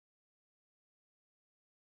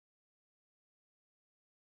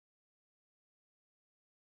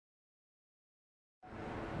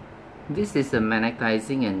This is a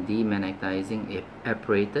magnetizing and demagnetizing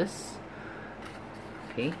apparatus.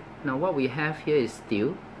 Okay, now what we have here is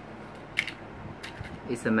steel.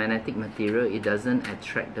 It's a magnetic material. It doesn't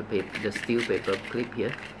attract the steel paper clip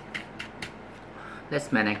here.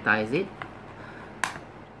 Let's magnetize it.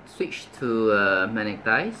 Switch to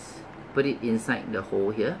magnetise. Put it inside the hole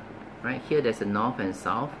here. Right here, there's a north and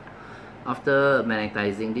south. After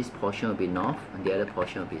magnetizing, this portion will be north and the other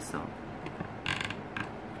portion will be south.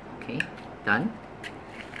 Okay, done.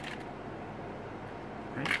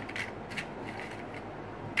 Right.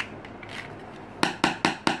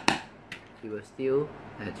 It will still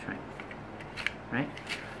attract. Right.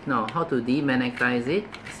 Now, how to demagnetize it?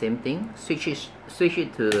 Same thing. Switch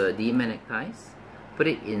it to demagnetise. Put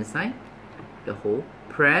it inside the hole.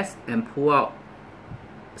 Press and pull out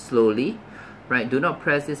slowly. Right. Do not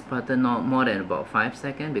press this button not more than about 5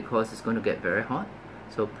 seconds because it's going to get very hot.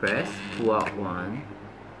 So press, pull out one.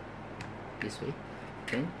 This way.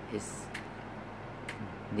 Then it's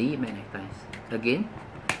demagnetize. Again.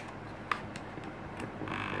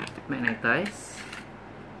 Magnetize.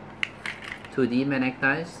 To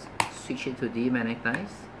demagnetize, switch it to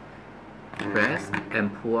demagnetize, press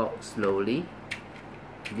and pull out slowly,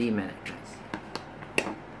 demagnetize.